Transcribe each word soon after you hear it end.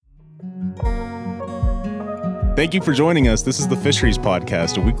Thank you for joining us. This is the Fisheries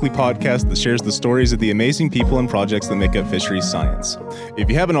Podcast, a weekly podcast that shares the stories of the amazing people and projects that make up fisheries science. If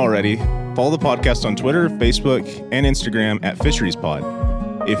you haven't already, follow the podcast on Twitter, Facebook, and Instagram at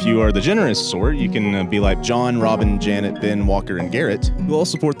FisheriesPod. If you are the generous sort, you can be like John, Robin, Janet, Ben, Walker, and Garrett, who all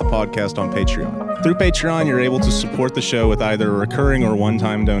support the podcast on Patreon. Through Patreon, you're able to support the show with either a recurring or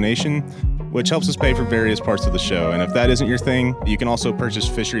one-time donation, which helps us pay for various parts of the show. And if that isn't your thing, you can also purchase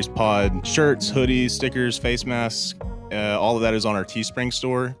Fisheries Pod shirts, hoodies, stickers, face masks. All of that is on our Teespring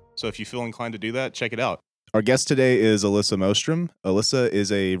store. So if you feel inclined to do that, check it out. Our guest today is Alyssa Mostrom. Alyssa is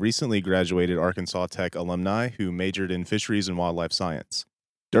a recently graduated Arkansas Tech alumni who majored in fisheries and wildlife science.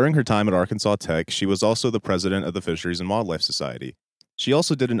 During her time at Arkansas Tech, she was also the president of the Fisheries and Wildlife Society. She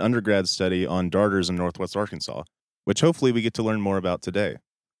also did an undergrad study on darters in Northwest Arkansas, which hopefully we get to learn more about today.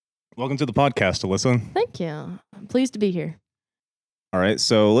 Welcome to the podcast, Alyssa. Thank you. I'm pleased to be here. All right,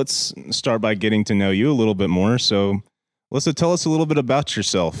 so let's start by getting to know you a little bit more. So, Alyssa, tell us a little bit about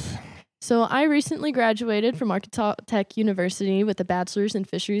yourself. So I recently graduated from Arkansas Tech University with a bachelor's in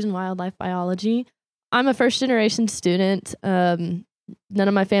fisheries and wildlife biology. I'm a first-generation student. None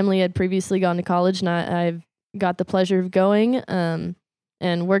of my family had previously gone to college, and I've got the pleasure of going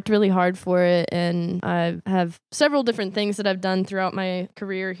and worked really hard for it. And I have several different things that I've done throughout my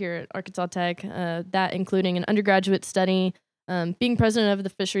career here at Arkansas Tech, that including an undergraduate study, being president of the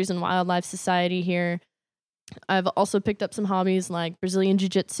Fisheries and Wildlife Society here. I've also picked up some hobbies like Brazilian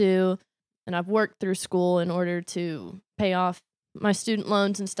Jiu-Jitsu, and I've worked through school in order to pay off my student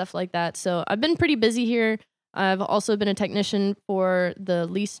loans and stuff like that. So I've been pretty busy here. I've also been a technician for the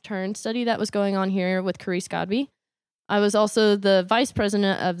lease turn study that was going on here with Carice Godby. I was also the vice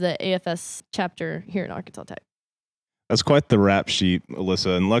president of the AFS chapter here at Arkansas Tech. That's quite the rap sheet,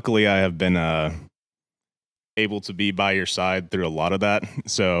 Alyssa, and luckily I have been able to be by your side through a lot of that.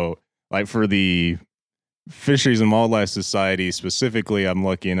 So, like for the Fisheries and Wildlife Society specifically, I'm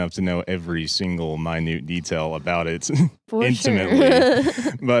lucky enough to know every single minute detail about it intimately.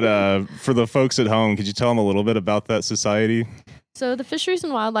 Sure. But for the folks at home, could you tell them a little bit about that society? So the Fisheries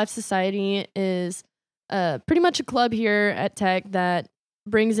and Wildlife Society is pretty much a club here at Tech that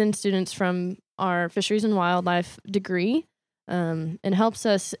brings in students from our Fisheries and Wildlife degree and helps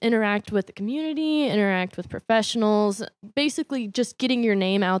us interact with the community, interact with professionals, basically just getting your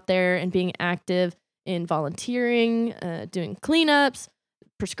name out there and being active in volunteering, doing cleanups,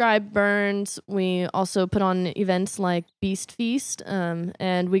 prescribed burns. We also put on events like Beast Feast,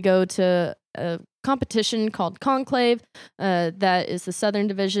 and we go to a competition called Conclave that is the Southern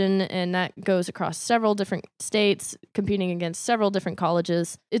Division, and that goes across several different states, competing against several different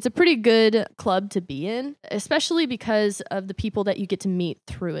colleges. It's a pretty good club to be in, especially because of the people that you get to meet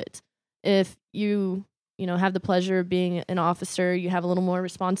through it. If you have the pleasure of being an officer, you have a little more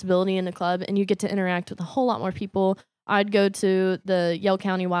responsibility in the club, and you get to interact with a whole lot more people. I'd go to the Yell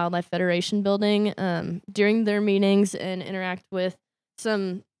County Wildlife Federation building during their meetings and interact with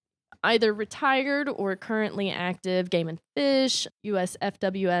some either retired or currently active Game and Fish,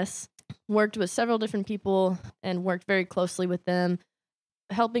 USFWS. Worked with several different people and worked very closely with them,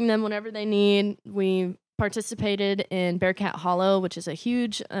 helping them whenever they need. We participated in Bearcat Hollow, which is a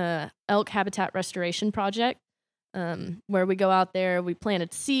huge elk habitat restoration project where we go out there, we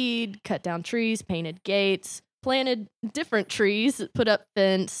planted seed, cut down trees, painted gates, planted different trees, put up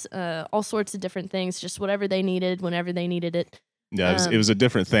fence, all sorts of different things, just whatever they needed, whenever they needed it. Yeah, it was a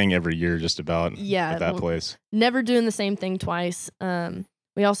different thing every year just about at that place. Never doing the same thing twice.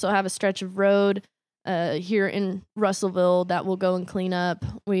 We also have a stretch of road here in Russellville that we'll go and clean up.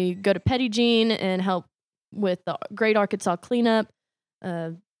 We go to Petit Jean and help with the Great Arkansas Cleanup.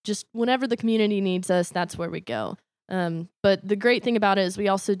 Just whenever the community needs us, that's where we go. But the great thing about it is we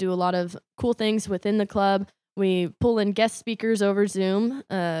also do a lot of cool things within the club. We pull in guest speakers over Zoom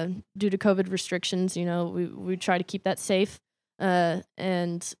due to COVID restrictions. We try to keep that safe.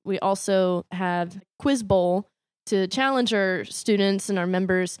 And we also have Quiz Bowl to challenge our students and our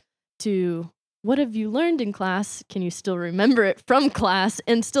members to what have you learned in class? Can you still remember it from class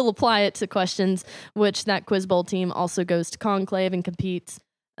and still apply it to questions, which that Quiz Bowl team also goes to Conclave and competes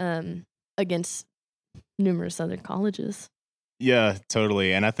against numerous other colleges. Yeah,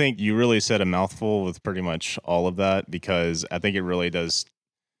 totally. And I think you really said a mouthful with pretty much all of that, because I think it really does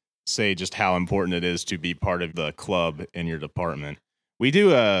say just how important it is to be part of the club in your department. We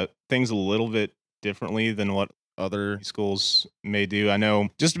do things a little bit differently than what other schools may do. I know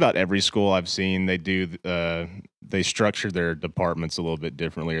just about every school I've seen, they structure their departments a little bit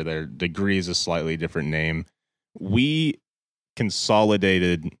differently, or their degree is a slightly different name. We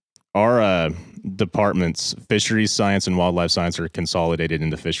consolidated our departments, fisheries science and wildlife science, are consolidated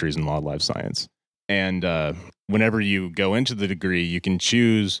into fisheries and wildlife science. And whenever you go into the degree, you can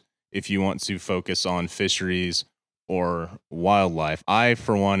choose if you want to focus on fisheries or wildlife. I,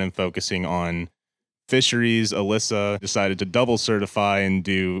 for one, am focusing on fisheries. Alyssa decided to double certify and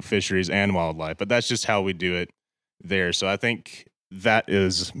do fisheries and wildlife, but that's just how we do it there. So I think that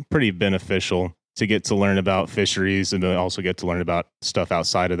is pretty beneficial to get to learn about fisheries and then also get to learn about stuff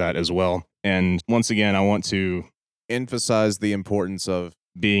outside of that as well. And once again, I want to emphasize the importance of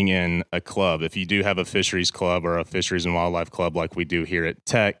being in a club. If you do have a fisheries club or a fisheries and wildlife club like we do here at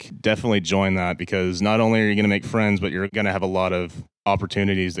Tech, definitely join that, because not only are you going to make friends, but you're going to have a lot of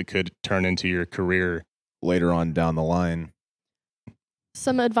opportunities that could turn into your career later on down the line.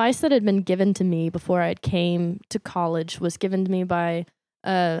 Some advice that had been given to me before I came to college was given to me by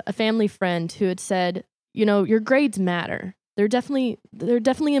a family friend who had said, your grades matter. They're definitely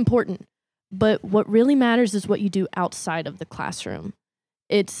important, but what really matters is what you do outside of the classroom.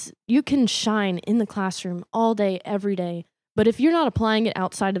 You can shine in the classroom all day, every day, but if you're not applying it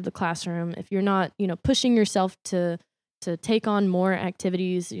outside of the classroom, if you're not, pushing yourself to take on more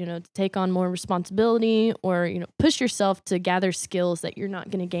activities, to take on more responsibility, or, push yourself to gather skills that you're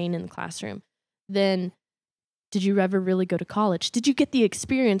not going to gain in the classroom, then did you ever really go to college? Did you get the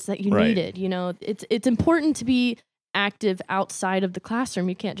experience that you needed? It's important to be active outside of the classroom.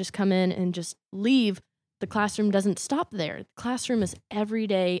 You can't just come in and just leave. The classroom doesn't stop there. The classroom is every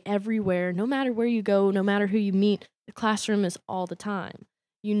day, everywhere, no matter where you go, no matter who you meet. The classroom is all the time.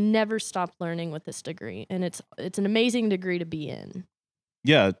 You never stop learning with this degree, and it's an amazing degree to be in.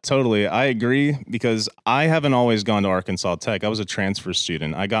 Yeah, totally. I agree, because I haven't always gone to Arkansas Tech. I was a transfer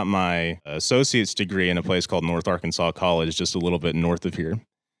student. I got my associate's degree in a place called North Arkansas College, just a little bit north of here.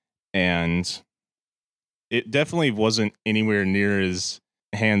 And it definitely wasn't anywhere near as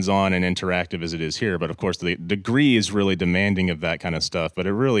hands-on and interactive as it is here. But of course, the degree is really demanding of that kind of stuff. But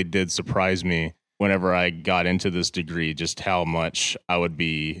it really did surprise me whenever I got into this degree, just how much I would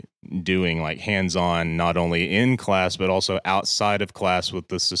be doing like hands-on, not only in class, but also outside of class with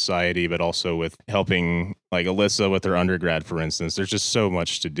the society, but also with helping like Alyssa with her undergrad, for instance. There's just so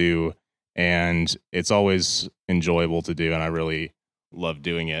much to do, and it's always enjoyable to do, and I really love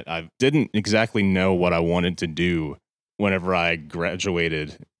doing it. I didn't exactly know what I wanted to do whenever I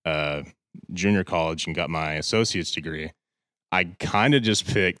graduated junior college and got my associate's degree. I kind of just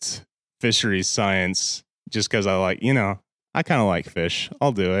picked fisheries science just because I kind of like fish.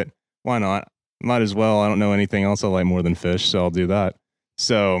 I'll do it. Why not? Might as well. I don't know anything else I like more than fish, so I'll do that.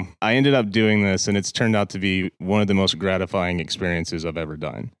 So I ended up doing this, and it's turned out to be one of the most gratifying experiences I've ever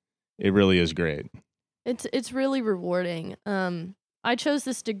done. It really is great. It's really rewarding. I chose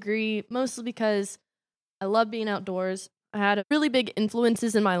this degree mostly because I love being outdoors. I had really big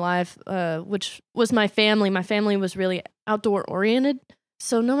influences in my life, which was my family. My family was really outdoor oriented.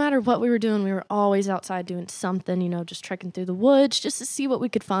 So no matter what we were doing, we were always outside doing something, just trekking through the woods just to see what we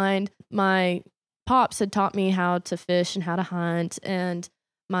could find. My pops had taught me how to fish and how to hunt, and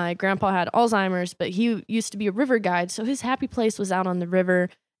my grandpa had Alzheimer's, but he used to be a river guide, so his happy place was out on the river,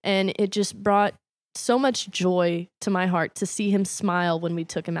 and it just brought so much joy to my heart to see him smile when we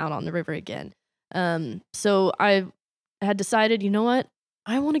took him out on the river again. So I had decided, you know what?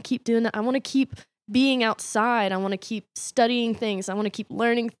 I want to keep doing that. I want to keep being outside. I want to keep studying things. I want to keep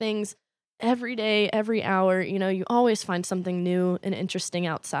learning things every day, every hour. You always find something new and interesting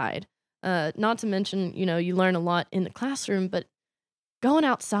outside. Not to mention, you learn a lot in the classroom, but going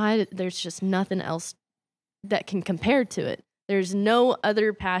outside, there's just nothing else that can compare to it. There's no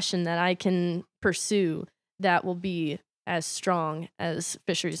other passion that I can pursue that will be as strong as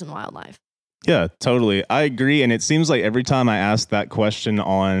fisheries and wildlife. Yeah, totally. I agree. And it seems like every time I ask that question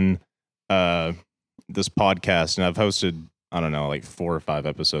on this podcast, and I've hosted, I don't know, like 4 or 5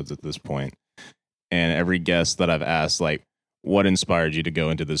 episodes at this point, and every guest that I've asked, like, what inspired you to go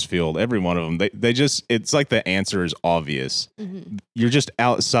into this field? Every one of them, they just, it's like the answer is obvious. Mm-hmm. You're just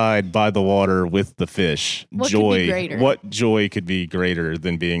outside by the water with the fish. What joy could be greater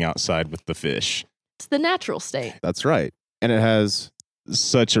than being outside with the fish? It's the natural state. That's right. And it has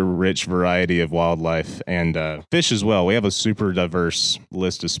such a rich variety of wildlife and fish as well. We have a super diverse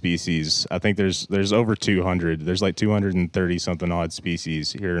list of species. I think there's over 200. There's like 230 something odd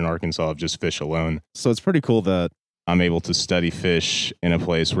species here in Arkansas of just fish alone. So it's pretty cool that I'm able to study fish in a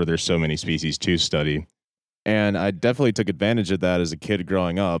place where there's so many species to study. And I definitely took advantage of that as a kid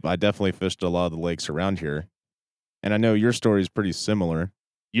growing up. I definitely fished a lot of the lakes around here. And I know your story is pretty similar.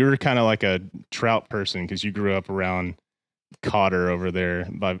 You're kind of like a trout person because you grew up around Cotter over there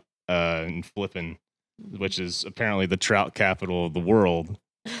by in Flippin, which is apparently the trout capital of the world.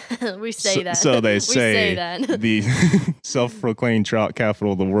 We say that. So they say that. The self-proclaimed trout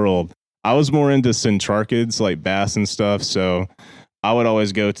capital of the world. I was more into centrarchids like bass and stuff. So I would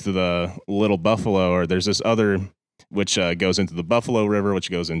always go to the Little Buffalo, or there's this other which goes into the Buffalo River, which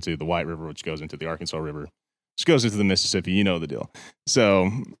goes into the White River, which goes into the Arkansas River, which goes into the Mississippi. You know the deal.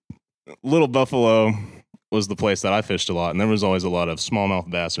 So Little Buffalo was the place that I fished a lot, and there was always a lot of smallmouth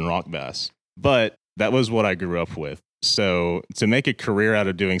bass and rock bass. But that was what I grew up with. So to make a career out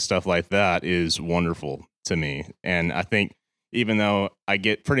of doing stuff like that is wonderful to me. And I think even though I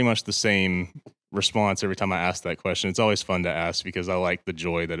get pretty much the same response every time I ask that question, it's always fun to ask because I like the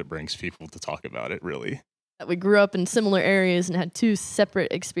joy that it brings people to talk about it, really. We grew up in similar areas and had two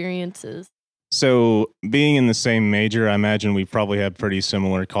separate experiences. So being in the same major, I imagine we probably had pretty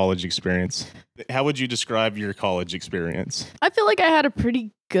similar college experience. How would you describe your college experience? I feel like I had a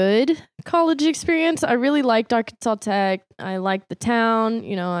pretty good college experience. I really liked Arkansas Tech. I liked the town.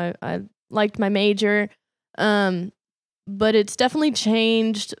 You know, I liked my major. But it's definitely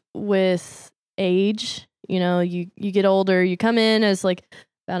changed with age. You know, you get older. You come in as like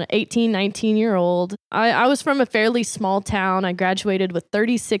about an 18, 19-year-old. I was from a fairly small town. I graduated with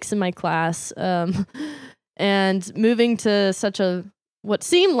 36 in my class. And moving to such a, what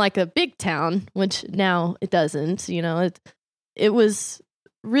seemed like a big town, which now it doesn't, you know, it was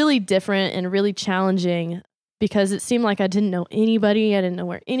really different and really challenging because it seemed like I didn't know anybody. I didn't know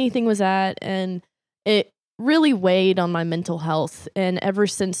where anything was at. And it really weighed on my mental health. And ever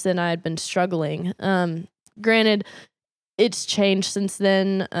since then, I had been struggling. Granted, it's changed since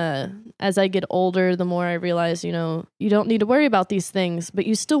then. As I get older, the more I realize, you know, you don't need to worry about these things, but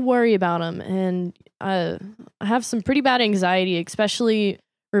you still worry about them. And I have some pretty bad anxiety, especially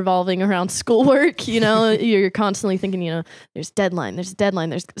revolving around schoolwork. You know, you're constantly thinking, you know, there's deadline, there's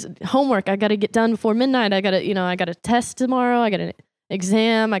homework. I got to get done before midnight. I got a test tomorrow. I got an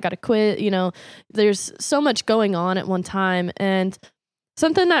exam. I got to quit. You know, there's so much going on at one time. And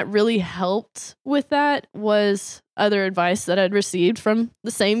something that really helped with that was other advice that I'd received from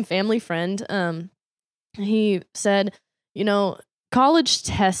the same family friend. He said, you know, college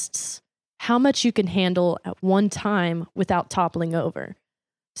tests how much you can handle at one time without toppling over.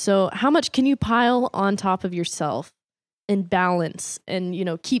 So how much can you pile on top of yourself and balance and, you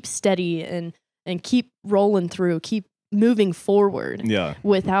know, keep steady and keep rolling through, keep moving forward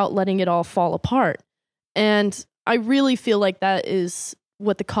without letting it all fall apart. And I really feel like that is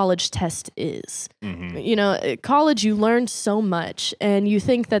what the college test is. Mm-hmm. You know, at college, you learn so much and you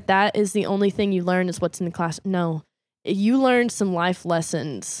think that that is the only thing you learn is what's in the class. No, you learn some life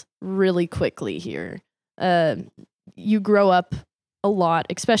lessons really quickly here. You grow up a lot,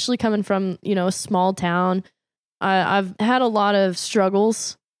 especially coming from, you know, a small town. I've had a lot of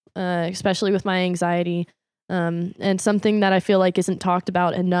struggles, especially with my anxiety. And something that I feel like isn't talked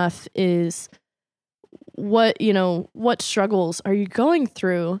about enough is what struggles are you going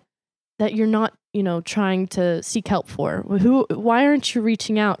through that you're not, you know, trying to seek help for? Why aren't you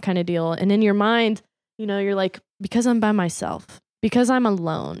reaching out kind of deal? And in your mind, you know, you're like, because I'm by myself, because I'm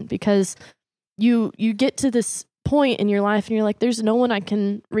alone, because you get to this point in your life and you're like, there's no one I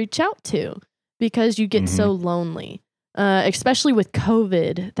can reach out to because you get so lonely. Especially with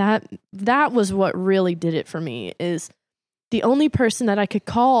COVID, that was what really did it for me. Is the only person that I could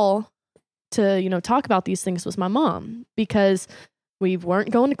call to, you know, talk about these things was my mom, because we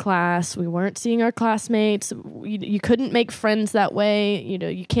weren't going to class, we weren't seeing our classmates, you couldn't make friends that way. You know,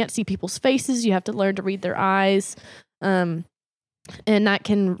 you can't see people's faces, you have to learn to read their eyes, and that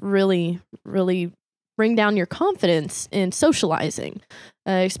can really, really bring down your confidence in socializing,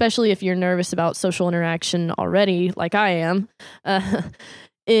 especially if you're nervous about social interaction already, like I am.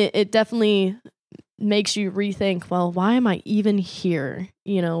 It definitely makes you rethink, well, why am I even here?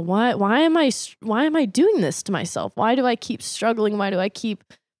 You know, why am I doing this to myself? Why do I keep struggling? Why do I keep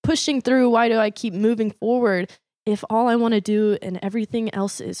pushing through? Why do I keep moving forward if all I want to do and everything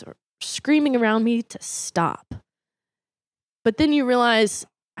else is screaming around me to stop? But then you realize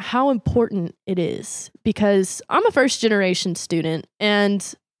how important it is, because I'm a first generation student,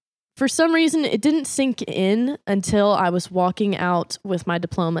 and for some reason it didn't sink in until I was walking out with my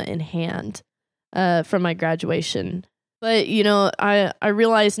diploma in hand from my graduation. But, you know, I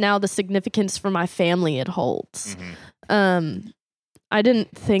realize now the significance for my family it holds. Mm-hmm. I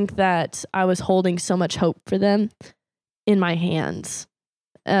didn't think that I was holding so much hope for them in my hands.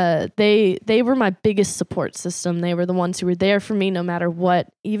 They were my biggest support system. They were the ones who were there for me no matter what,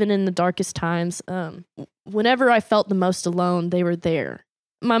 even in the darkest times. Whenever I felt the most alone, they were there.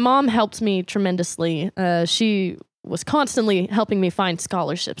 My mom helped me tremendously. She was constantly helping me find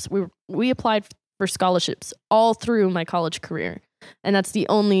scholarships. We applied for scholarships all through my college career. And that's the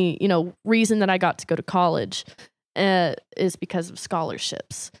only, you know, reason that I got to go to college is because of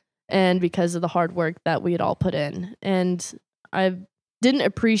scholarships. and because of the hard work that we had all put in. And I didn't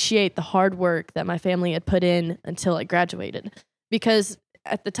appreciate the hard work that my family had put in until I graduated, because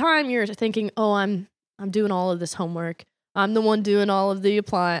at the time you're thinking, oh, I'm doing all of this homework. I'm the one doing all of the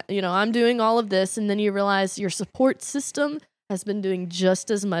I'm doing all of this. And then you realize your support system has been doing just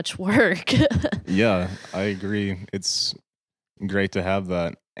as much work. Yeah, I agree. It's great to have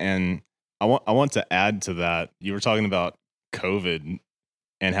that. And I want to add to that. You were talking about COVID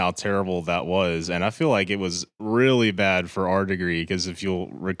and how terrible that was. And I feel like it was really bad for our degree, because if you'll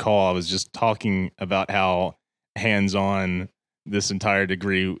recall, I was just talking about how hands-on this entire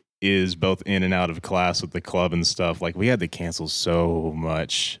degree is, both in and out of class with the club and stuff. Like, we had to cancel so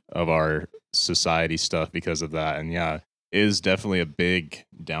much of our society stuff because of that. And yeah, it is definitely a big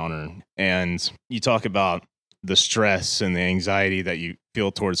downer. And you talk about the stress and the anxiety that you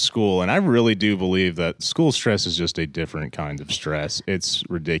feel towards school. And I really do believe that school stress is just a different kind of stress. It's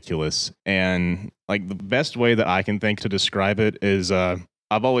ridiculous. And like, the best way that I can think to describe it is, I've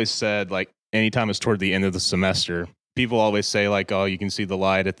always said, like, anytime it's toward the end of the semester, people always say, like, oh, you can see the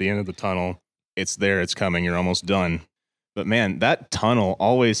light at the end of the tunnel. It's there, it's coming, you're almost done. But man, that tunnel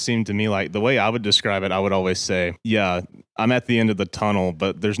always seemed to me like, the way I would describe it, I would always say, yeah, I'm at the end of the tunnel,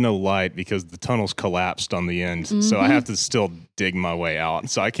 but there's no light because the tunnel's collapsed on the end. Mm-hmm. So I have to still dig my way out.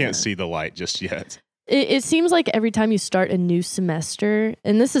 So I can't see the light just yet. It seems like every time you start a new semester,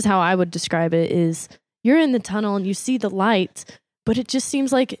 and this is how I would describe it, is you're in the tunnel and you see the light, but it just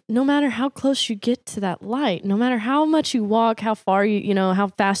seems like no matter how close you get to that light, no matter how much you walk, how far how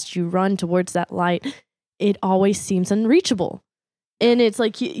fast you run towards that light, it always seems unreachable. And it's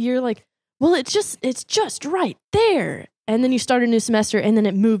like, you're like, well, it's just right there. And then you start a new semester and then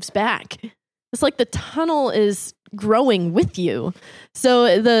it moves back. It's like the tunnel is growing with you.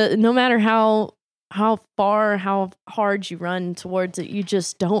 So no matter how far, how hard you run towards it, you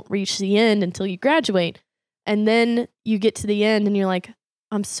just don't reach the end until you graduate. And then you get to the end and you're like,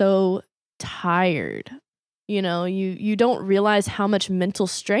 I'm so tired. You don't realize how much mental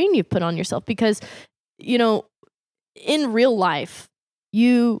strain you've put on yourself, because in real life,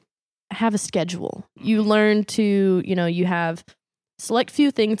 you have a schedule. You learn to, you have select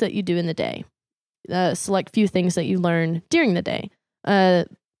few things that you do in the day, select few things that you learn during the day. But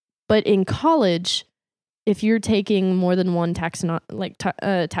in college, if you're taking more than one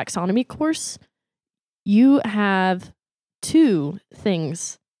taxonomy course, you have two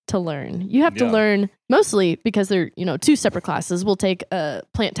things to learn. You have to learn, mostly because they're, two separate classes. We'll take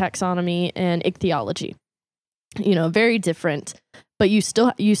plant taxonomy and ichthyology. Very different, but you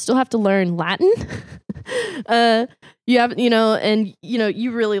still have to learn Latin. You have, and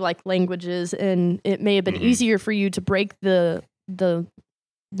you really like languages, and it may have been easier for you to break the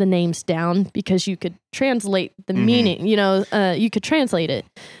names down because you could translate the meaning. You could translate it,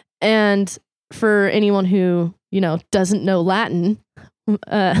 and for anyone who doesn't know Latin,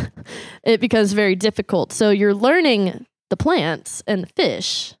 it becomes very difficult. So you're learning the plants and the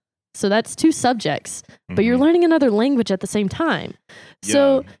fish. So that's two subjects, but you're learning another language at the same time. Yeah.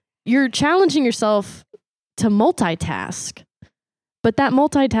 So you're challenging yourself to multitask, but that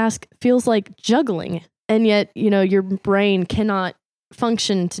multitask feels like juggling. And yet, your brain cannot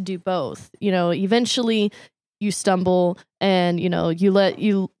function to do both. Eventually you stumble and,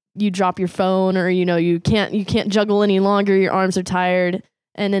 you drop your phone, or, you can't juggle any longer. Your arms are tired.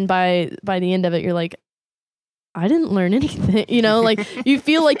 And then by the end of it, you're like, I didn't learn anything, like you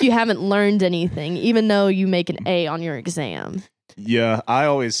feel like you haven't learned anything, even though you make an A on your exam. Yeah. I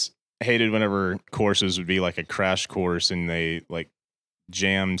always hated whenever courses would be like a crash course and they like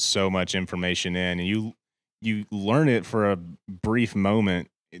jammed so much information in, and you learn it for a brief moment,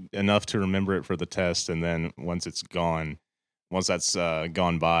 enough to remember it for the test. And then once that's gone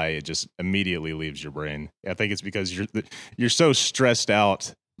by, it just immediately leaves your brain. I think it's because you're so stressed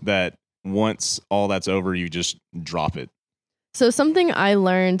out that once all that's over, you just drop it. So something I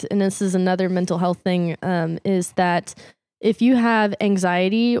learned, and this is another mental health thing, is that if you have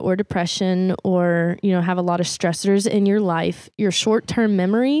anxiety or depression, or have a lot of stressors in your life, your short-term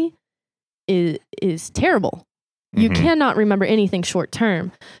memory is terrible. You cannot remember anything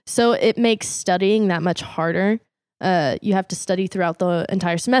short-term. So it makes studying that much harder. You have to study throughout the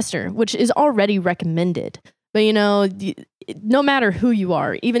entire semester, which is already recommended. But, no matter who you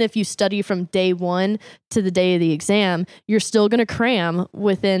are, even if you study from day one to the day of the exam, you're still going to cram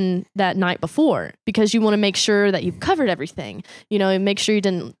within that night before, because you want to make sure that you've covered everything, make sure you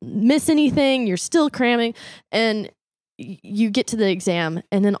didn't miss anything. You're still cramming, and you get to the exam,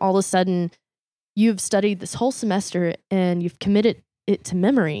 and then all of a sudden you've studied this whole semester and you've committed it to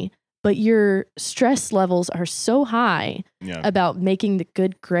memory, but your stress levels are so high about making the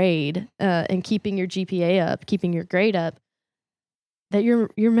good grade and keeping your GPA up, keeping your grade up, that your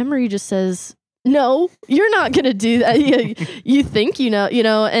memory just says, no, you're not going to do that. You think,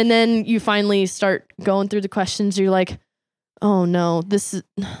 and then you finally start going through the questions. You're like, oh no,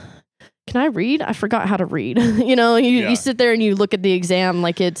 can I read? I forgot how to read. You sit there and you look at the exam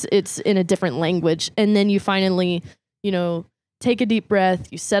like it's in a different language. And then you finally, take a deep breath,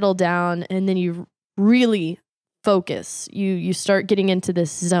 you settle down, and then you really focus. You start getting into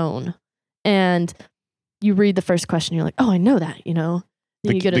this zone, and you read the first question. You're like, oh, I know that,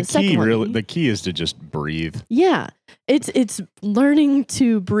 Then you go to the second one. The key is to just breathe. Yeah. It's learning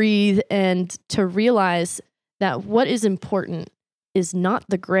to breathe and to realize that what is important is not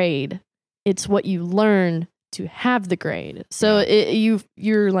the grade. It's what you learn to have the grade. So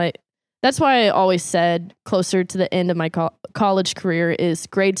you're like, that's why I always said closer to the end of my college career is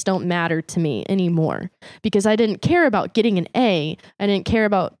grades don't matter to me anymore, because I didn't care about getting an A. I didn't care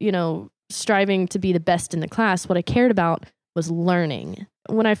about, striving to be the best in the class. What I cared about was learning.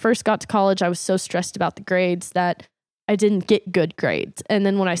 When I first got to college, I was so stressed about the grades that I didn't get good grades. And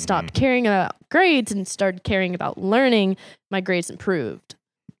then when I stopped caring about grades and started caring about learning, my grades improved.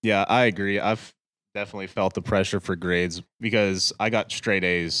 Yeah, I agree. I've definitely felt the pressure for grades because I got straight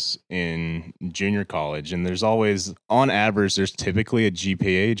A's in junior college, and there's always, on average, there's typically a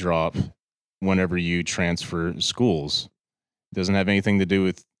GPA drop whenever you transfer schools. It doesn't have anything to do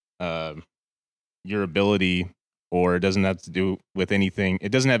with your ability, or it doesn't have to do with anything.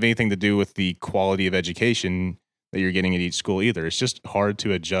 It doesn't have anything to do with the quality of education that you're getting at each school either. It's just hard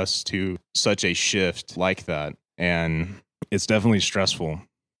to adjust to such a shift like that, and it's definitely stressful.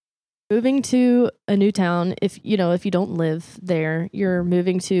 Moving to a new town, if you don't live there, you're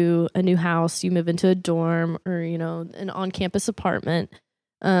moving to a new house, you move into a dorm or, an on-campus apartment.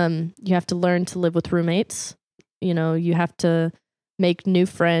 You have to learn to live with roommates. You have to make new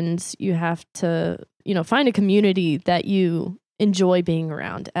friends. You have to, find a community that you enjoy being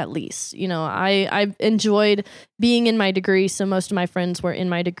around, at least. I enjoyed being in my degree, so most of my friends were in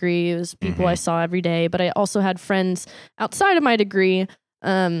my degree. It was people I saw every day, but I also had friends outside of my degree,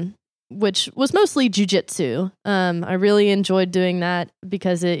 which was mostly jujitsu. I really enjoyed doing that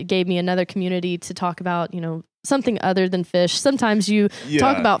because it gave me another community to talk about, something other than fish. Sometimes you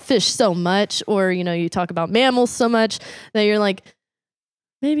talk about fish so much, or, you talk about mammals so much that you're like,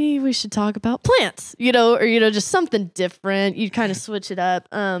 maybe we should talk about plants, or, just something different. You kind of switch it up.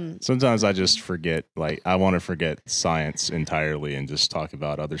 Sometimes I just forget, I want to forget science entirely and just talk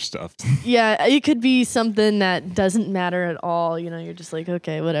about other stuff. Yeah, it could be something that doesn't matter at all. You're just like,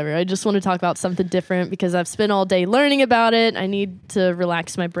 okay, whatever. I just want to talk about something different because I've spent all day learning about it. I need to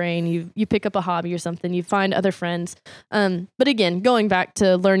relax my brain. You pick up a hobby or something. You find other friends. But again, going back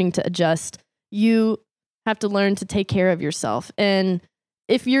to learning to adjust, you have to learn to take care of yourself. And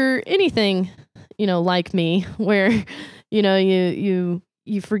if you're anything, like me, where, you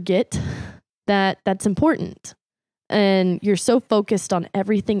forget that that's important, and you're so focused on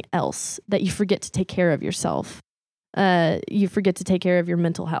everything else that you forget to take care of yourself. You forget to take care of your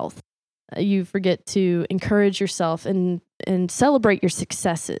mental health. You forget to encourage yourself and celebrate your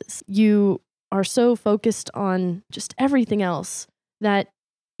successes. You are so focused on just everything else that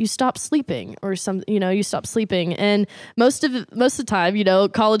you stop sleeping, or you stop sleeping. And most of the time,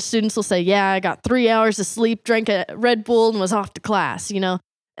 college students will say, yeah, I got 3 hours of sleep, drank a Red Bull and was off to class,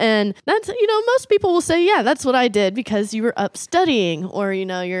 and that's, most people will say, yeah, that's what I did because you were up studying, or,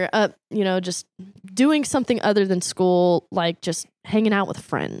 you're up, just doing something other than school, like just hanging out with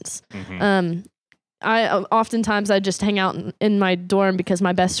friends. Oftentimes I just hang out in my dorm because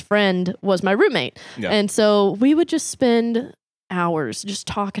my best friend was my roommate. Yeah. And so we would just spend hours just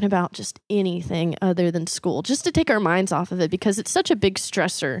talking about just anything other than school, just to take our minds off of it, because it's such a big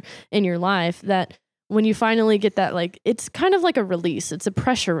stressor in your life that when you finally get that, it's kind of like a release. It's a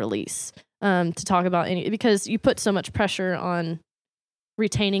pressure release to talk about because you put so much pressure on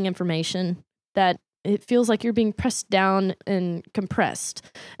retaining information that it feels like you're being pressed down and compressed.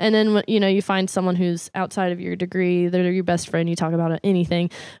 And then when you find someone who's outside of your degree, they're your best friend, you talk about anything,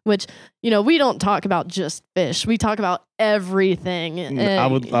 which we don't talk about just fish. We talk about everything. I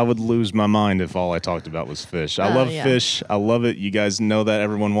would lose my mind if all I talked about was fish. I love fish. I love it. You guys know that.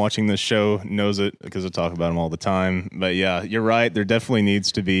 Everyone watching this show knows it because I talk about them all the time. But yeah, you're right. There definitely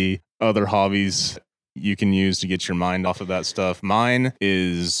needs to be other hobbies you can use to get your mind off of that stuff. Mine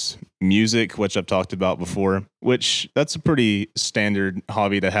is music, which I've talked about before, which that's a pretty standard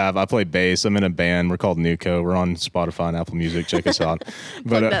hobby to have. I play bass. I'm in a band. We're called Nuco. We're on Spotify and Apple Music. Check us out.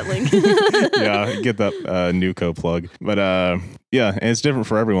 Plug that link. Yeah, get that Nuco plug. But yeah, and it's different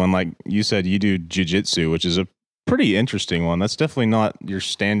for everyone. Like you said, you do jiu-jitsu, which is a pretty interesting one. That's definitely not your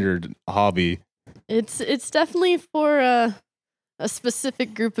standard hobby. It's definitely for a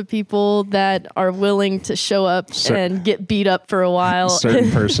specific group of people that are willing to show up and get beat up for a while. Certain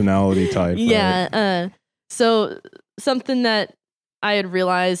personality type. Yeah. Right? So something that I had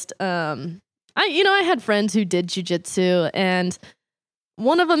realized, I had friends who did jujitsu, and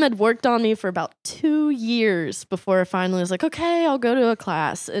one of them had worked on me for about 2 years before I finally was like, okay, I'll go to a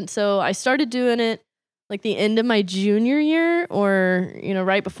class. And so I started doing it like the end of my junior year, or,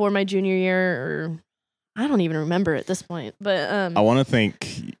 right before my junior year, or I don't even remember at this point, but I want to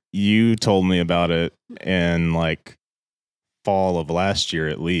think you told me about it in like fall of last year,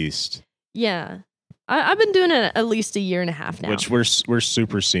 at least. Yeah, I've been doing it at least 1.5 years now. Which we're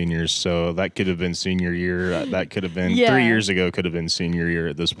super seniors, so that could have been senior year. That could have been 3 years ago. Could have been senior year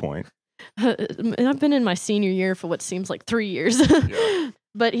at this point. I've been in my senior year for what seems like 3 years. Yeah.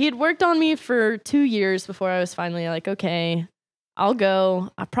 But he had worked on me for 2 years before I was finally like, okay, I'll go.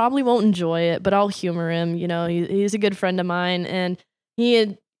 I probably won't enjoy it, but I'll humor him. He's a good friend of mine, and he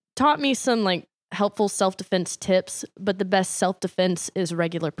had taught me some like helpful self-defense tips, but the best self-defense is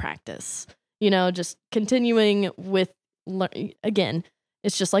regular practice. Just continuing with, again,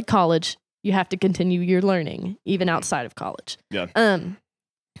 it's just like college. You have to continue your learning, even outside of college. Yeah.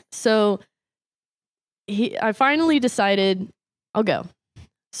 So I finally decided I'll go.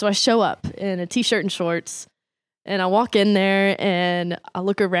 So I show up in a t-shirt and shorts, and I walk in there and I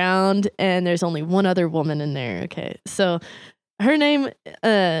look around, and there's only one other woman in there. Okay. So her name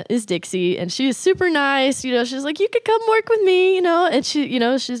is Dixie, and she is super nice. She's like, you could come work with me, and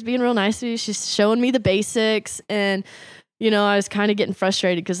she's being real nice to me. She's showing me the basics, and I was kind of getting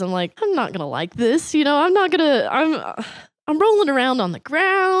frustrated because I'm like, I'm not going to like this. I'm rolling around on the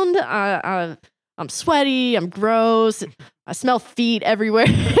ground. I'm sweaty. I'm gross. I smell feet everywhere,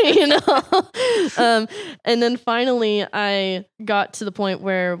 and then finally I got to the point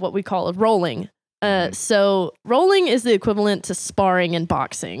where what we call a rolling. So rolling is the equivalent to sparring in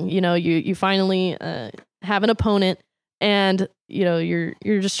boxing. You finally have an opponent, and you're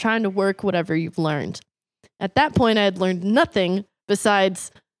just trying to work whatever you've learned. At that point, I had learned nothing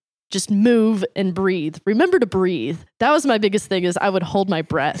besides just move and breathe. Remember to breathe. That was my biggest thing, is I would hold my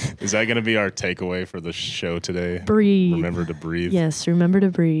breath. Is that going to be our takeaway for the show today? Breathe. Remember to breathe. Yes, remember to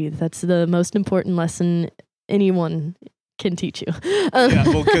breathe. That's the most important lesson anyone can teach you. Yeah,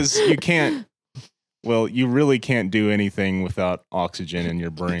 well, because you really can't do anything without oxygen in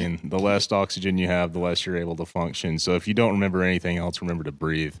your brain. The less oxygen you have, the less you're able to function. So if you don't remember anything else, remember to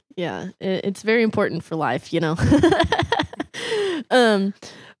breathe. Yeah, it's very important for life,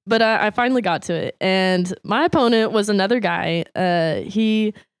 But I finally got to it, and my opponent was another guy.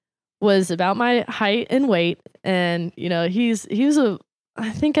 He was about my height and weight, and he was I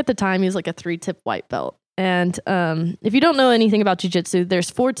think at the time he was like a 3-tip white belt. And if you don't know anything about jiu-jitsu,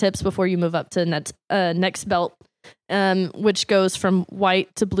 there's 4 tips before you move up to next belt, which goes from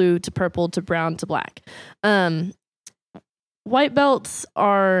white to blue to purple to brown to black. White belts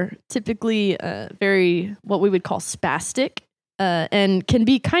are typically very what we would call spastic. And can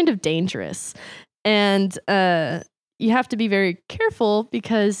be kind of dangerous. And you have to be very careful,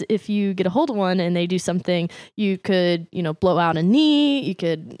 because if you get a hold of one and they do something, you could, blow out a knee, you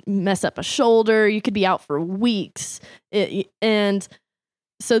could mess up a shoulder, you could be out for weeks. And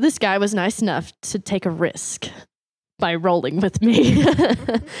so this guy was nice enough to take a risk by rolling with me.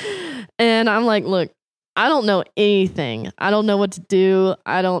 And I'm like, look, I don't know anything. I don't know what to do.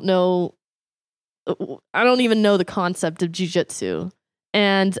 I don't even know the concept of jiu-jitsu.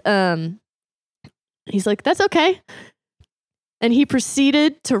 And he's like, that's okay. And he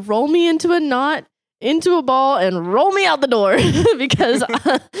proceeded to roll me into a knot, into a ball, and roll me out the door because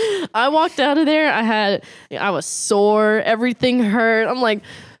I walked out of there. I was sore. Everything hurt. I'm like,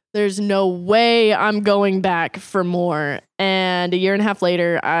 there's no way I'm going back for more. And 1.5 years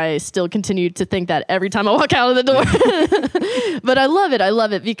later, I still continued to think that every time I walk out of the door. But I love it. I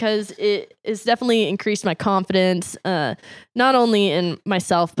love it because it has definitely increased my confidence, not only in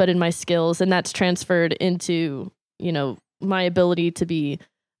myself, but in my skills. And that's transferred into, my ability to be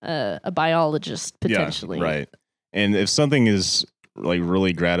a biologist potentially. Yeah, right. And if something is like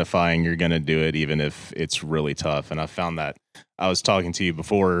really gratifying, you're going to do it even if it's really tough. And I found that I was talking to you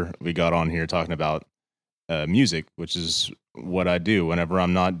before we got on here talking about music, which is what I do. Whenever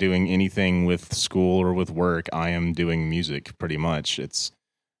I'm not doing anything with school or with work, I am doing music pretty much. It's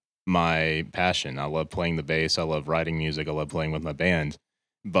my passion. I love playing the bass. I love writing music. I love playing with my band.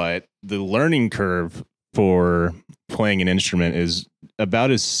 But the learning curve for playing an instrument is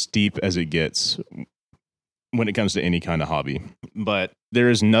about as steep as it gets when it comes to any kind of hobby. But there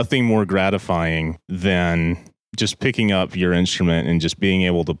is nothing more gratifying than just picking up your instrument and just being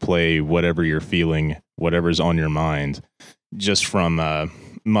able to play whatever you're feeling, whatever's on your mind, just from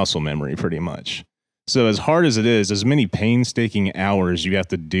muscle memory, pretty much. So as hard as it is, as many painstaking hours you have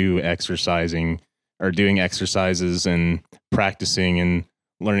to do exercising or doing exercises and practicing and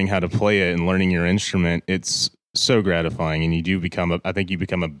learning how to play it and learning your instrument, it's so gratifying. And you do become, I think you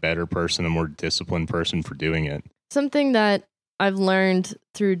become a better person, a more disciplined person for doing it. Something that I've learned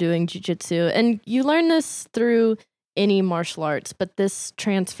through doing jiu-jitsu, and you learn this through any martial arts, but this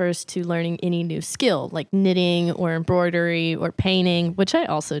transfers to learning any new skill like knitting or embroidery or painting, which I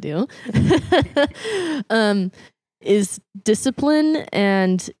also do, is discipline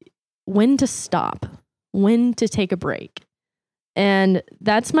and when to stop, when to take a break. And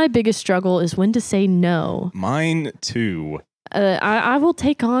that's my biggest struggle, is when to say no. Mine too. I will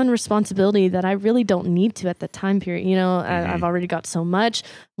take on responsibility that I really don't need to at the time period. You know, I've already got so much.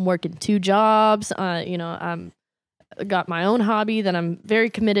 I'm working 2 jobs. I'm got my own hobby that I'm very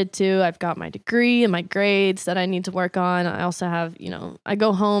committed to. I've got my degree and my grades that I need to work on. I also have, I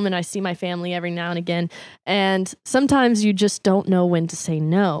go home and I see my family every now and again. And sometimes you just don't know when to say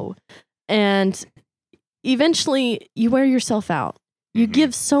no. And eventually you wear yourself out. You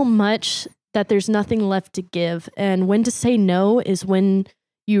give so much that there's nothing left to give. And when to say no is when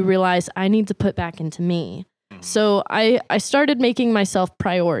you realize I need to put back into me. So I started making myself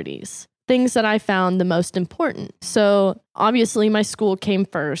priorities, things that I found the most important. So obviously my school came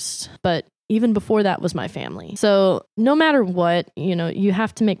first, but even before that was my family. So no matter what, you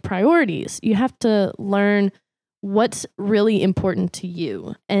have to make priorities. You have to learn what's really important to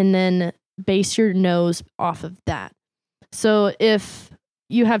you and then base your no's off of that. So if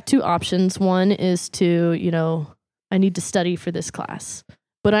you have 2 options, one is to, I need to study for this class,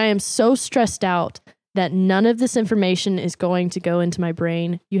 but I am so stressed out that none of this information is going to go into my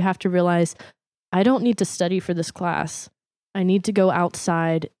brain. You have to realize I don't need to study for this class. I need to go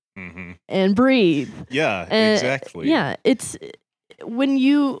outside and breathe. Yeah, exactly. Yeah, it's when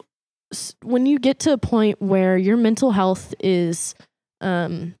you get to a point where your mental health is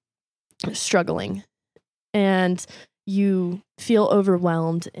struggling and you feel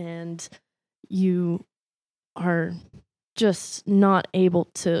overwhelmed and you are just not able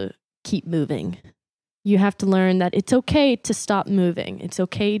to keep moving. You have to learn that it's okay to stop moving. It's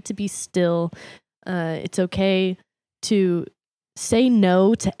okay to be still. It's okay to say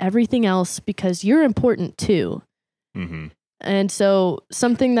no to everything else because you're important too. And so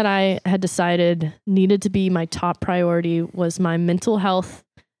something that I had decided needed to be my top priority was my mental health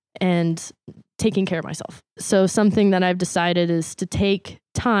and taking care of myself. So something that I've decided is to take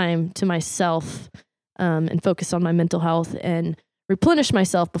time to myself and focus on my mental health and replenish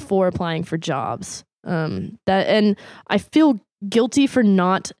myself before applying for jobs. And I feel guilty for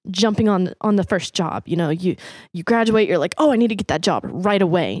not jumping on the first job. You graduate, you're like, oh, I need to get that job right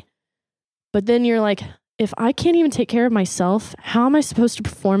away. But then you're like, if I can't even take care of myself, how am I supposed to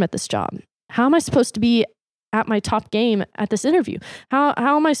perform at this job? How am I supposed to be at my top game at this interview? How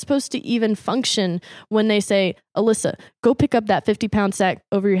am I supposed to even function when they say, Alyssa, go pick up that 50-pound sack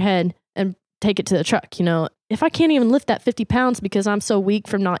over your head and take it to the truck? If I can't even lift that 50 pounds because I'm so weak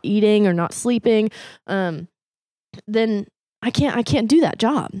from not eating or not sleeping, then I can't do that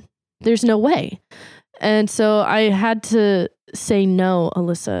job. There's no way. And so I had to say, no,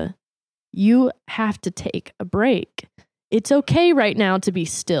 Alyssa, you have to take a break. It's okay right now to be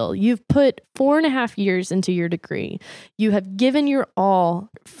still. You've put 4.5 years into your degree. You have given your all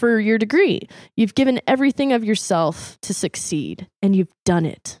for your degree. You've given everything of yourself to succeed, and you've done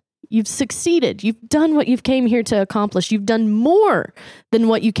it. You've succeeded. You've done what you've came here to accomplish. You've done more than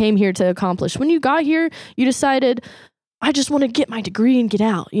what you came here to accomplish. When you got here, you decided, I just want to get my degree and get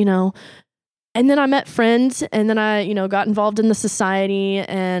out, And then I met friends, and then I, got involved in the society,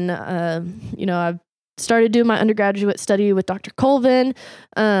 and, I started doing my undergraduate study with Dr. Colvin.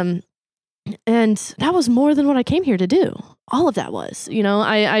 And that was more than what I came here to do. All of that was,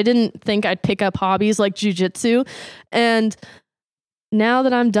 I didn't think I'd pick up hobbies like jiu-jitsu. And now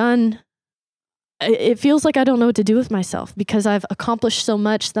that I'm done, it feels like I don't know what to do with myself because I've accomplished so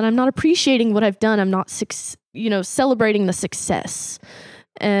much that I'm not appreciating what I've done. I'm not, celebrating the success.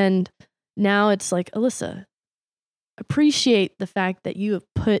 And now it's like, Alyssa, appreciate the fact that you have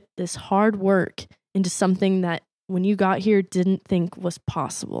put this hard work into something that when you got here didn't think was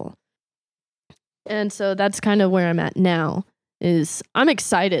possible. And so that's kind of where I'm at now, is I'm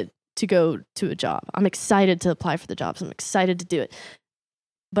excited to go to a job. I'm excited to apply for the jobs. I'm excited to do it.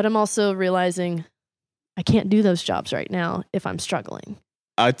 But I'm also realizing I can't do those jobs right now if I'm struggling.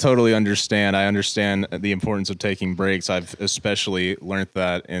 I totally understand. I understand the importance of taking breaks. I've especially learned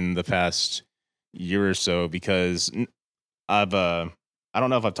that in the past year or so, because I don't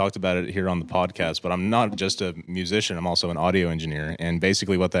know if I've talked about it here on the podcast, but I'm not just a musician. I'm also an audio engineer. And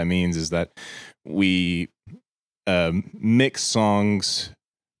basically what that means is that we mix songs,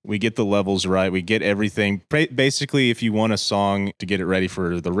 we get the levels right, we get everything. Basically, if you want a song to get it ready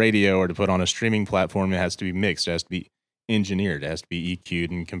for the radio or to put on a streaming platform, it has to be mixed, it has to be engineered, it has to be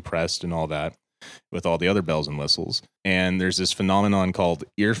EQ'd and compressed and all that, with all the other bells and whistles. And there's this phenomenon called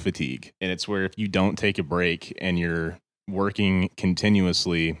ear fatigue. And it's where if you don't take a break and you're working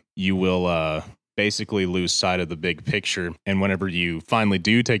continuously, you will basically lose sight of the big picture. And whenever you finally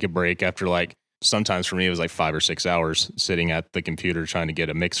do take a break, after like, sometimes for me, it was like 5 or 6 hours sitting at the computer trying to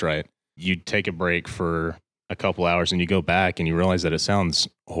get a mix right, you take a break for a couple hours and you go back and you realize that it sounds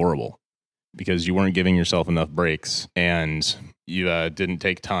horrible because you weren't giving yourself enough breaks and you didn't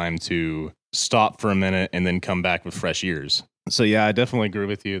take time to stop for a minute and then come back with fresh ears. So yeah, I definitely agree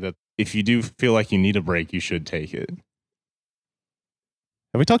with you that if you do feel like you need a break, you should take it.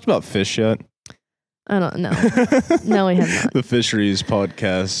 Have we talked about fish yet? I don't know. No, we have not. The Fisheries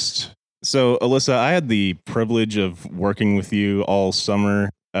podcast. So, Alyssa, I had the privilege of working with you all summer,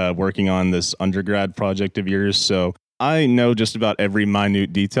 working on this undergrad project of yours. So I know just about every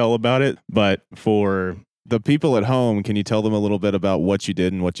minute detail about it. But for the people at home, can you tell them a little bit about what you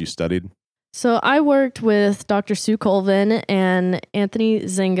did and what you studied? So I worked with Dr. Sue Colvin and Anthony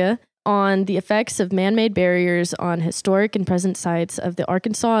Zinga on the effects of man-made barriers on historic and present sites of the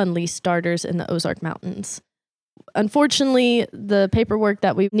Arkansas and leaf starters in the Ozark Mountains. Unfortunately, the paperwork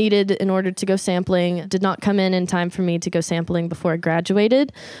that we needed in order to go sampling did not come in time for me to go sampling before I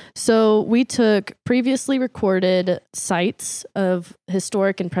graduated. So we took previously recorded sites of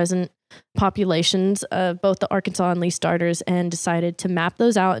historic and present populations of both the Arkansas and leaf starters and decided to map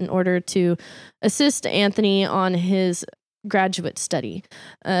those out in order to assist Anthony on his graduate study.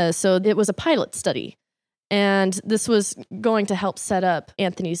 So it was a pilot study, and this was going to help set up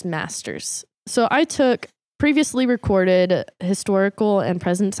Anthony's master's. So I took previously recorded historical and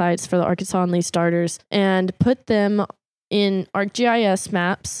present sites for the Arkansas and leaf starters and put them in ArcGIS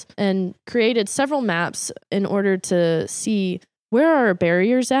maps and created several maps in order to see where are our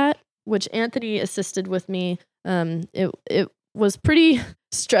barriers at, which Anthony assisted with me. It was pretty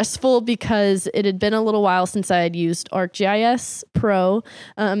stressful because it had been a little while since I had used ArcGIS Pro.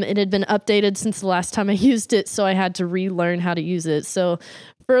 It had been updated since the last time I used it, so I had to relearn how to use it. So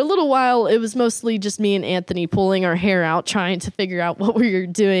for a little while, it was mostly just me and Anthony pulling our hair out, trying to figure out what we were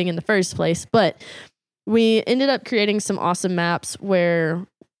doing in the first place. But we ended up creating some awesome maps where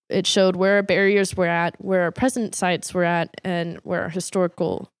it showed where our barriers were at, where our present sites were at, and where our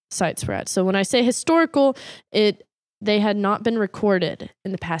historical sites were at. So when I say historical, they had not been recorded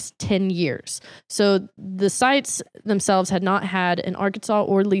in the past 10 years. So the sites themselves had not had an Arkansas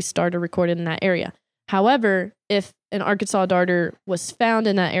or leaf starter recorded in that area. However, if an Arkansas darter was found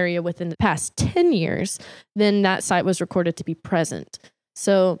in that area within the past 10 years, then that site was recorded to be present.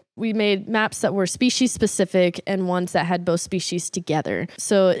 So we made maps that were species specific and ones that had both species together.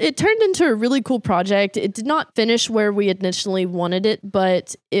 So it turned into a really cool project. It did not finish where we initially wanted it,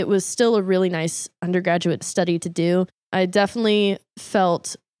 but it was still a really nice undergraduate study to do. I definitely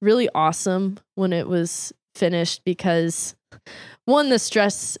felt really awesome when it was finished because, one, the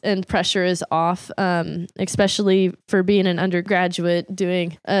stress and pressure is off, especially for being an undergraduate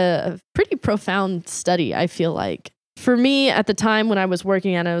doing a pretty profound study, I feel like. For me, at the time when I was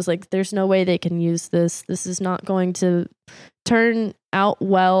working on it, I was like, there's no way they can use this. This is not going to turn out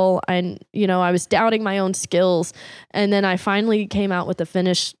well. I was doubting my own skills. And then I finally came out with a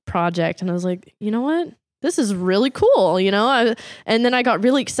finished project and I was like, you know what? This is really cool, and then I got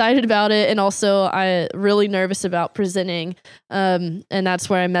really excited about it. And also I really nervous about presenting. And that's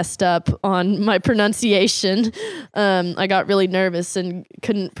where I messed up on my pronunciation. I got really nervous and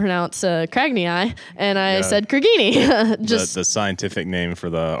couldn't pronounce Cragni, and I said Cragini. Just the scientific name for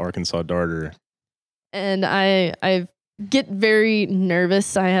the Arkansas darter. And I get very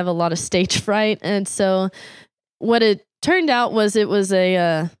nervous. I have a lot of stage fright. And so what it turned out was it was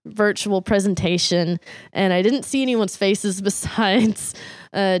a virtual presentation, and I didn't see anyone's faces besides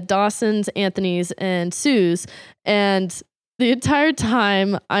Dawson's, Anthony's, and Sue's. And the entire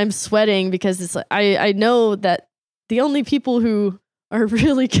time I'm sweating because it's like, I know that the only people who are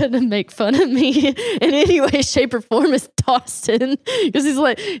really going to make fun of me in any way, shape, or form is Dawson. Because he's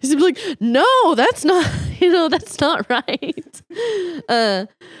like, no, that's not, that's not right.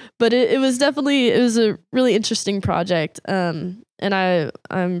 But it was a really interesting project. And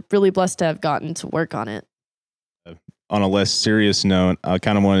I'm really blessed to have gotten to work on it. On a less serious note, I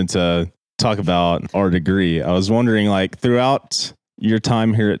kind of wanted to talk about our degree. I was wondering, like, throughout your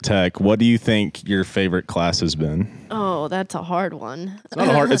time here at Tech, what do you think your favorite class has been? Oh, that's a hard one. It's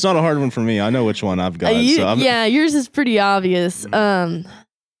not a hard one for me. I know which one I've got. Yeah, yours is pretty obvious. I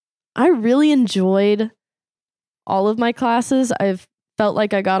really enjoyed all of my classes. I've felt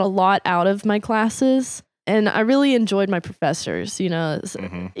like I got a lot out of my classes. And I really enjoyed my professors. You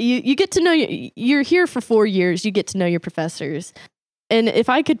get to know, you're here for 4 years, you get to know your professors. And if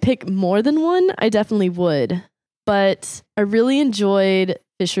I could pick more than one, I definitely would. But I really enjoyed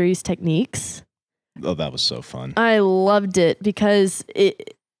fisheries techniques. Oh, that was so fun. I loved it because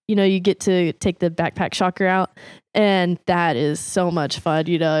you get to take the backpack shocker out, and that is so much fun,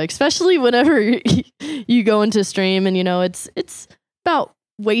 especially whenever you go into a stream and, it's about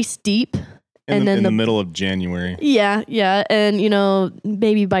waist deep. In the middle of January. Yeah. And,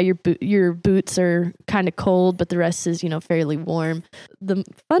 maybe by your boots are kind of cold, but the rest is, fairly warm. The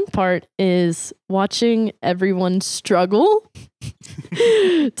fun part is watching everyone struggle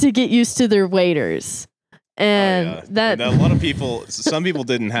to get used to their waders. And a lot of people, some people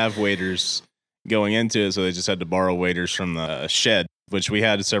didn't have waders going into it, so they just had to borrow waders from the shed, which we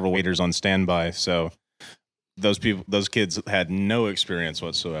had several waders on standby. So those kids had no experience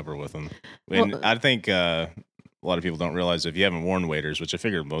whatsoever with them. And I think a lot of people don't realize, if you haven't worn waders, which I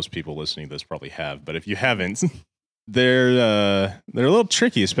figure most people listening to this probably have, but if you haven't, they're a little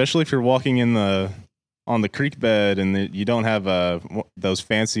tricky, especially if you're walking on the creek bed and you don't have those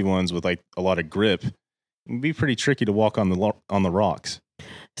fancy ones with like a lot of grip. It can be pretty tricky to walk on the rocks,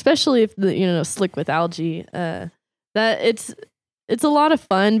 especially if slick with algae. It's a lot of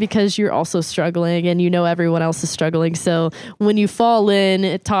fun because you're also struggling and everyone else is struggling. So when you fall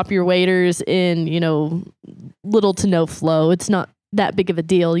in, top your waders in, little to no flow, it's not that big of a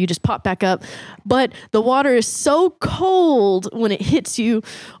deal. You just pop back up. But the water is so cold when it hits you.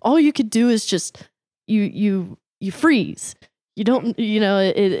 All you could do is just you freeze. You don't,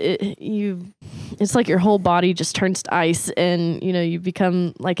 it's like your whole body just turns to ice and, you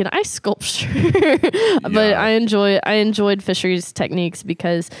become like an ice sculpture. But I enjoyed fisheries techniques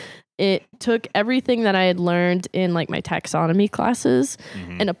because it took everything that I had learned in like my taxonomy classes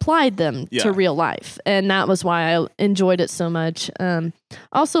and applied them to real life. And that was why I enjoyed it so much.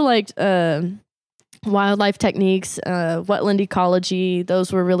 Also liked, wildlife techniques, wetland ecology.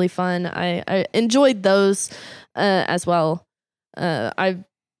 Those were really fun. I enjoyed those, as well.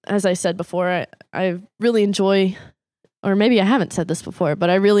 As I said before, I really enjoy, or maybe I haven't said this before, but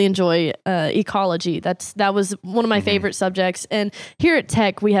I really enjoy ecology. That was one of my favorite subjects. And here at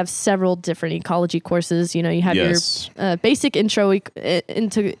Tech, we have several different ecology courses. You have your basic intro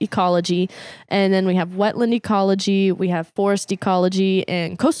into ecology, and then we have wetland ecology, we have forest ecology,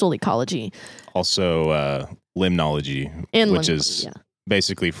 and coastal ecology. Also, limnology, which is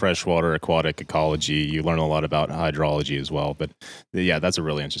basically freshwater aquatic ecology. You learn a lot about hydrology as well, but that's a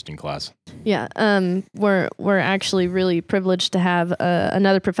really interesting class. We're actually really privileged to have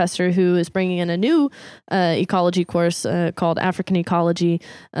another professor who is bringing in a new ecology course called African ecology.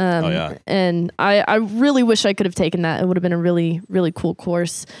 And I really wish I could have taken that. It would have been a really, really cool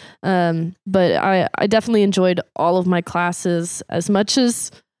course. But I definitely enjoyed all of my classes. As much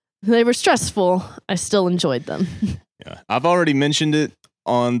as they were stressful, I still enjoyed them. Yeah, I've already mentioned it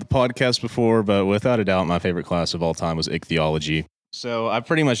on the podcast before, but without a doubt, my favorite class of all time was ichthyology. So I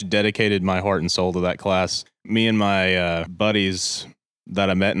pretty much dedicated my heart and soul to that class. Me and my buddies that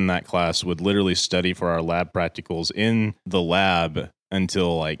I met in that class would literally study for our lab practicals in the lab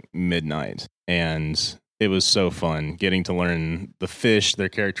until like midnight. And it was so fun getting to learn the fish, their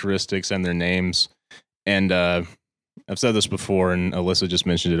characteristics, and their names. And I've said this before, and Alyssa just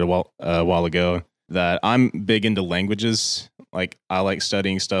mentioned it a while ago, that I'm big into languages. Like, I like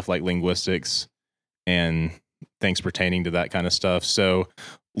studying stuff like linguistics and things pertaining to that kind of stuff. So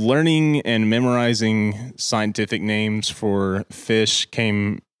learning and memorizing scientific names for fish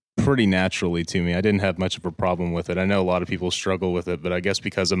came pretty naturally to me. I didn't have much of a problem with it. I know a lot of people struggle with it, but I guess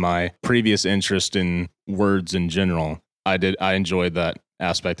because of my previous interest in words in general, I enjoyed that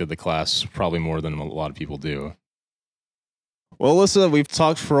aspect of the class probably more than a lot of people do. Well, Alyssa, we've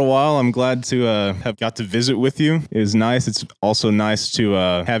talked for a while. I'm glad to have got to visit with you. It was nice. It's also nice to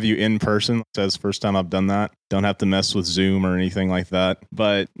have you in person. It's the first time I've done that. Don't have to mess with Zoom or anything like that.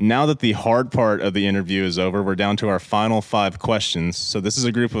 But now that the hard part of the interview is over, we're down to our final 5 questions. So this is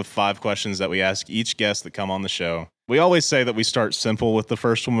a group of 5 questions that we ask each guest that come on the show. We always say that we start simple with the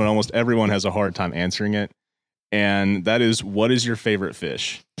first one, but almost everyone has a hard time answering it. And that is, what is your favorite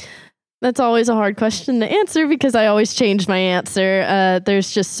fish? That's always a hard question to answer because I always change my answer.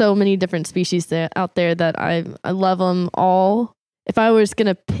 There's just so many different species out there that I love them all. If I was going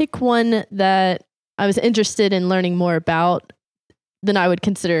to pick one that I was interested in learning more about, then I would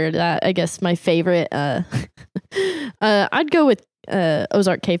consider that, I guess, my favorite. I'd go with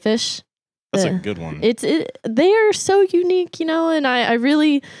Ozark cavefish. That's a good one. They are so unique,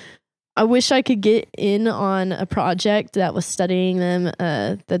 and I wish I could get in on a project that was studying them.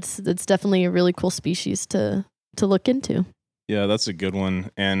 That's definitely a really cool species to look into. Yeah, that's a good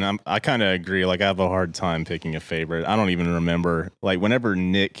one. And I kind of agree. Like, I have a hard time picking a favorite. I don't even remember. Like, whenever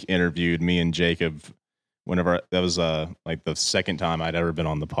Nick interviewed me and Jacob, that was like the second time I'd ever been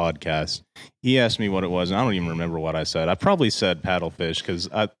on the podcast, he asked me what it was, and I don't even remember what I said. I probably said paddlefish because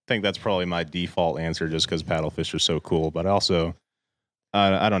I think that's probably my default answer just because paddlefish are so cool. But also,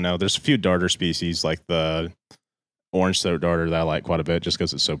 I don't know. There's a few darter species like the orange throat darter that I like quite a bit just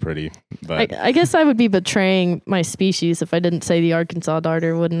because it's so pretty. But I guess I would be betraying my species if I didn't say the Arkansas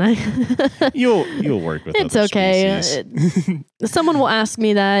darter, wouldn't I? You'll work with it's other okay. species. Someone will ask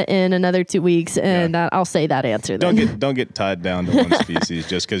me that in another 2 weeks, and I'll say that answer. Then. Don't get tied down to one species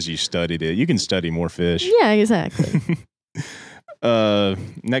just because you studied it. You can study more fish. Yeah, exactly.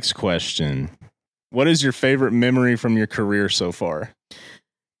 Next question. What is your favorite memory from your career so far?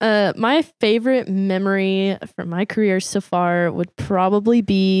 My favorite memory from my career so far would probably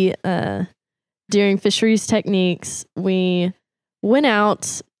be during fisheries techniques. We went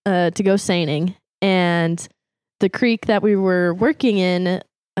out to go seining, and the creek that we were working in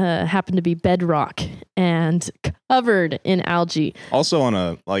happened to be bedrock and covered in algae.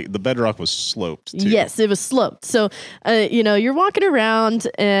 Also the bedrock was sloped too. Yes, it was sloped. So, you're walking around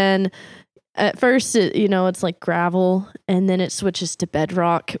and at first, it's like gravel, and then it switches to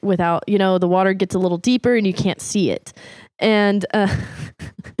bedrock without, the water gets a little deeper and you can't see it. And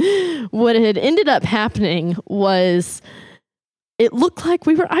what had ended up happening was it looked like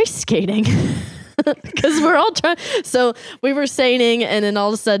we were ice skating because we're all trying. So we were seining, and then all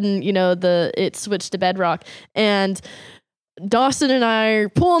of a sudden, it switched to bedrock, and Dawson and I are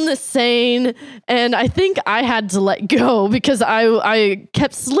pulling this seine, and I think I had to let go because I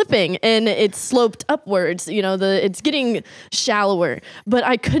kept slipping and it sloped upwards. It's getting shallower, but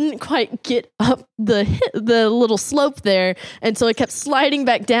I couldn't quite get up the little slope there, and so I kept sliding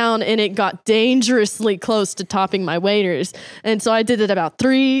back down, and it got dangerously close to topping my waders. And so I did it about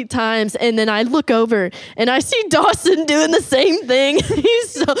 3 times, and then I look over and I see Dawson doing the same thing.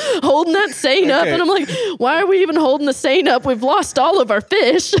 He's holding that seine up, and I'm like, why are we even holding the seine up? We've lost all of our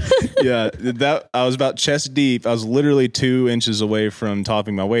fish. Yeah, I was about chest deep. I was literally 2 inches away from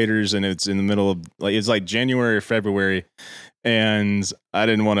topping my waders, and it's in the middle of it's like January or February, and I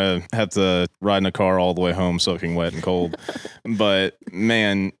didn't want to have to ride in a car all the way home soaking wet and cold. But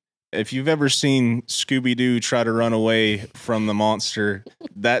man, if you've ever seen Scooby-Doo try to run away from the monster,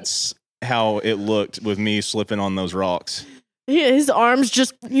 that's how it looked with me slipping on those rocks. His arms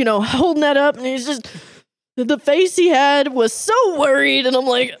just, holding that up, and he's just... The face he had was so worried, and I'm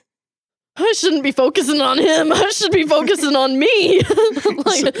like, I shouldn't be focusing on him. I should be focusing on me.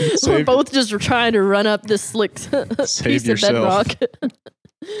 We're both just trying to run up this slick piece of bedrock.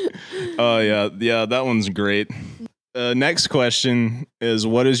 Oh, yeah, that one's great. Next question is,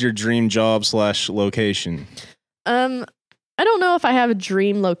 what is your dream job / location? I don't know if I have a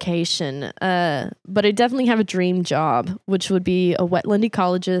dream location, but I definitely have a dream job, which would be a wetland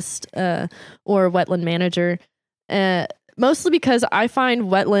ecologist or a wetland manager. Mostly because I find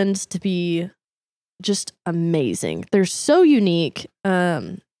wetlands to be just amazing. They're so unique.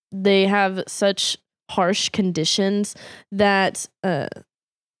 They have such harsh conditions that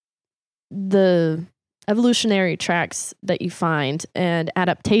the evolutionary tracks that you find and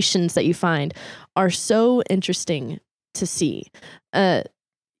adaptations that you find are so interesting to see.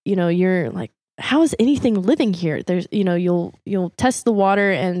 You're like, how is anything living here? There's, you'll test the water,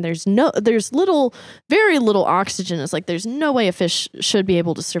 and there's very little oxygen. It's like, there's no way a fish should be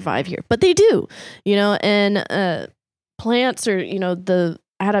able to survive here, but they do, and plants are, the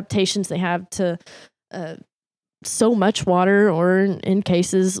adaptations they have to so much water, or in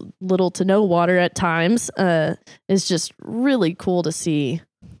cases, little to no water at times, is just really cool to see.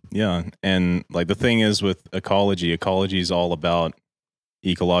 Yeah. And like the thing is with ecology is all about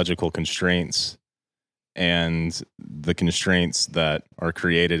ecological constraints, and the constraints that are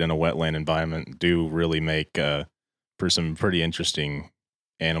created in a wetland environment do really make for some pretty interesting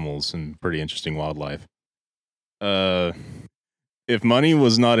animals and pretty interesting wildlife. If money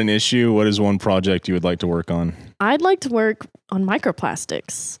was not an issue, what is one project you would like to work on? I'd like to work on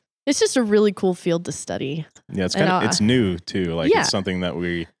microplastics. It's just a really cool field to study. Yeah, it's new too. Like it's something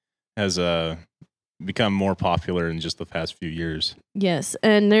that has become more popular in just the past few years. Yes,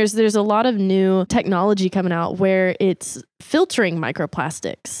 and there's a lot of new technology coming out where it's filtering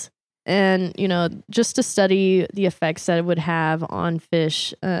microplastics. And, just to study the effects that it would have on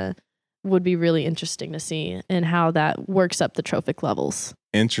fish would be really interesting to see, and how that works up the trophic levels.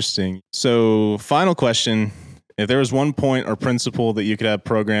 Interesting. So, final question. If there was one point or principle that you could have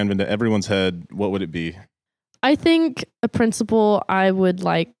programmed into everyone's head, what would it be? I think a principle I would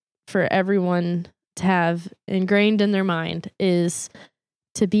like for everyone to have ingrained in their mind is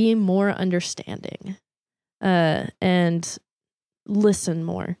to be more understanding and listen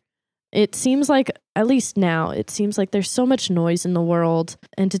more. It seems like, at least now, it seems like there's so much noise in the world,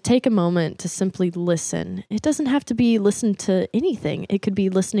 and to take a moment to simply listen. It doesn't have to be listen to anything. It could be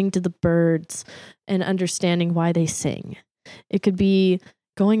listening to the birds and understanding why they sing. It could be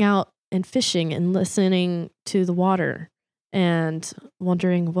going out and fishing and listening to the water and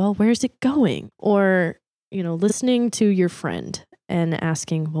wondering, well, where's it going? Or, listening to your friend and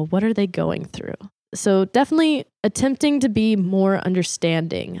asking, well, what are they going through? So definitely attempting to be more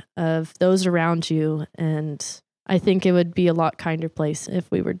understanding of those around you. And I think it would be a lot kinder place if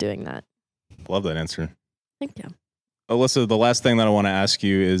we were doing that. Love that answer. Thank you. Alyssa, the last thing that I want to ask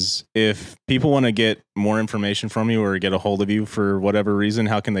you is, if people want to get more information from you or get a hold of you for whatever reason,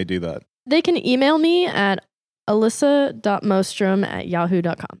 how can they do that? They can email me at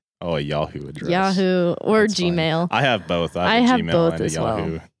alyssa.mostrom@yahoo.com. Oh, a Yahoo address. Yahoo or That's Gmail. Fine. I have both. I have Gmail both and a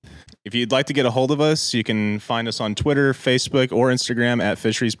Yahoo. Well. If you'd like to get a hold of us, you can find us on Twitter, Facebook, or Instagram at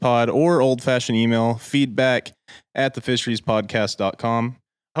FisheriesPod, or old-fashioned email, feedback@thefisheriespodcast.com.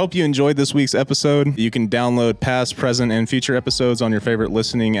 I hope you enjoyed this week's episode. You can download past, present, and future episodes on your favorite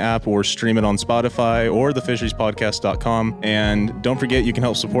listening app, or stream it on Spotify or thefisheriespodcast.com. And don't forget, you can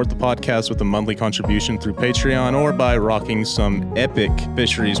help support the podcast with a monthly contribution through Patreon, or by rocking some epic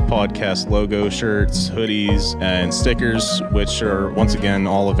Fisheries Podcast logo shirts, hoodies, and stickers, which are once again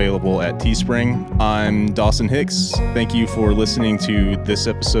all available at Teespring. I'm Dawson Hicks. Thank you for listening to this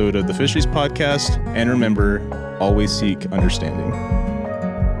episode of the Fisheries Podcast. And remember, always seek understanding.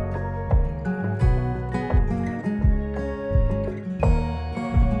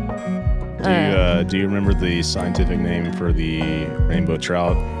 Do you remember the scientific name for the rainbow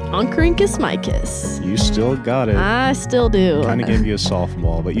trout? Oncorhynchus micus. You still got it. I still do. Kind of gave you a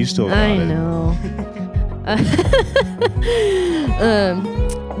softball, but you still got it. I know.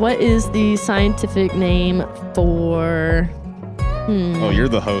 What is the scientific name for... Oh, you're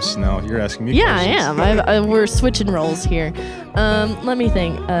the host now. You're asking me questions. I am. We're switching roles here. Let me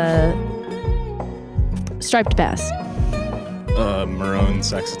think. Striped bass. Maroon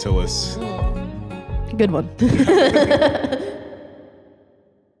saxatilis. Good one.